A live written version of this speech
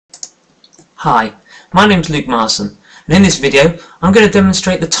Hi, my name is Luke Marson, and in this video I'm going to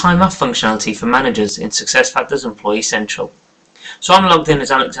demonstrate the time off functionality for managers in SuccessFactors Employee Central. So I'm logged in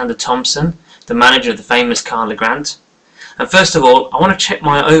as Alexander Thompson, the manager of the famous Carla Grant, and first of all I want to check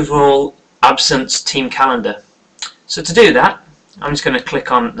my overall absence team calendar. So to do that I'm just going to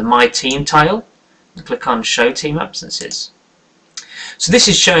click on the My Team tile and click on Show Team Absences. So this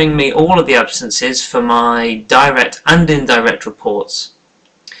is showing me all of the absences for my direct and indirect reports.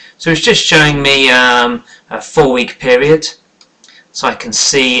 So it's just showing me a 4-week period, so I can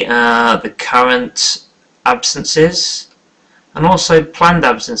see the current absences and also planned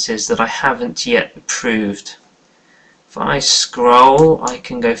absences that I haven't yet approved. If I scroll, I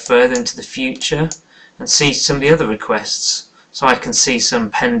can go further into the future and see some of the other requests. So I can see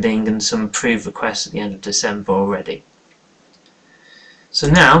some pending and some approved requests at the end of December already. So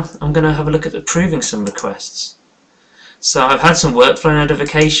now I'm going to have a look at approving some requests. So I've had some workflow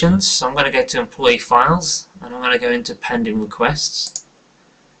notifications, so I'm going to go to Employee Files and I'm going to go into Pending Requests.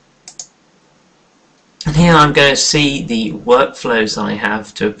 And here I'm going to see the workflows I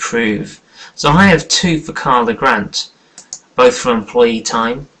have to approve. So I have 2 for Carla Grant, both for employee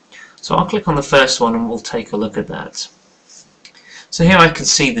time. So I'll click on the first one and we'll take a look at that. So here I can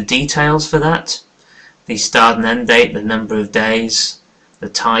see the details for that, the start and end date, the number of days, the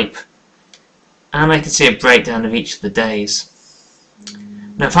type, and I can see a breakdown of each of the days.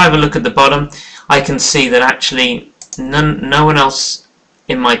 Now if I have a look at the bottom, I can see that actually no one else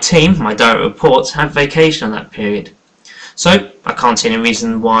in my team, my direct reports, have vacation on that period. So I can't see any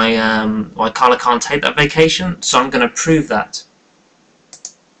reason why Carla can't take that vacation, so I'm going to approve that.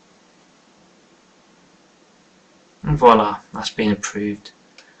 And voila, that's been approved.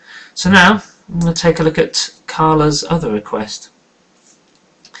 So now I'm going to take a look at Carla's other request.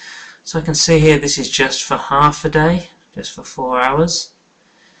 So I can see here this is just for half a day, just for 4 hours.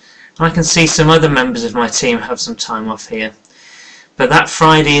 And I can see some other members of my team have some time off here. But that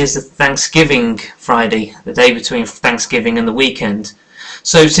Friday is the Thanksgiving Friday, the day between Thanksgiving and the weekend.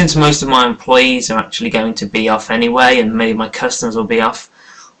 So since most of my employees are actually going to be off anyway, and many of my customers will be off,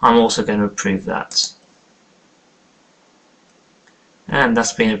 I'm also going to approve that. And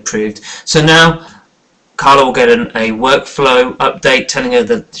that's been approved. So now Carla will get a workflow update telling her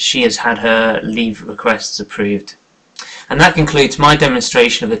that she has had her leave requests approved. And that concludes my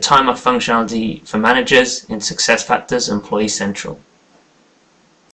demonstration of the time off functionality for managers in SuccessFactors Employee Central.